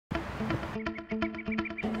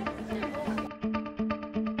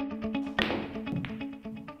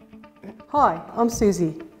Hi, I'm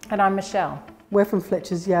Suzie. And I'm Michelle. We're from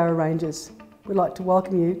Fletchers Yarra Ranges. We'd like to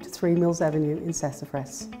welcome you to 3 Mills Avenue in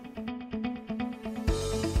Sassafras.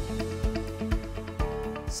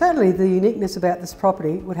 Certainly the uniqueness about this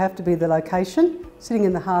property would have to be the location, sitting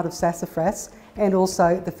in the heart of Sassafras, and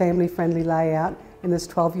also the family-friendly layout in this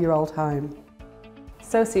 12-year-old home.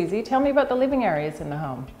 So Suzie, tell me about the living areas in the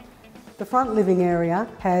home. The front living area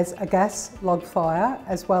has a gas log fire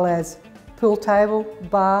as well as pool table,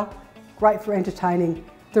 bar, great for entertaining.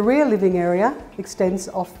 The rear living area extends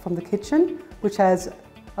off from the kitchen, which has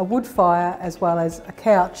a wood fire as well as a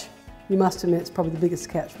couch. You must admit it's probably the biggest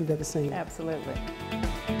couch we've ever seen. Absolutely.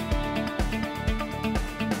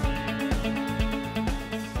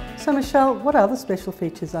 So Michelle, what other special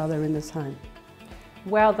features are there in this home?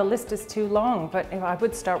 Well, the list is too long, but I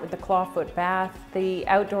would start with the clawfoot bath, the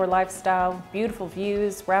outdoor lifestyle, beautiful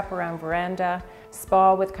views, wraparound veranda,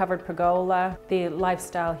 spa with covered pergola. The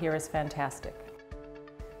lifestyle here is fantastic.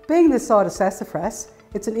 Being this side of Sassafras,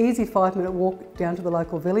 it's an easy 5-minute walk down to the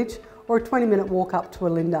local village or a 20-minute walk up to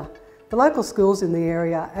Alinda. The local schools in the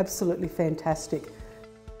area are absolutely fantastic.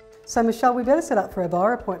 So Michelle, we better set up for our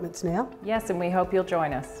buyer appointments now. Yes, and we hope you'll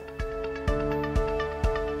join us.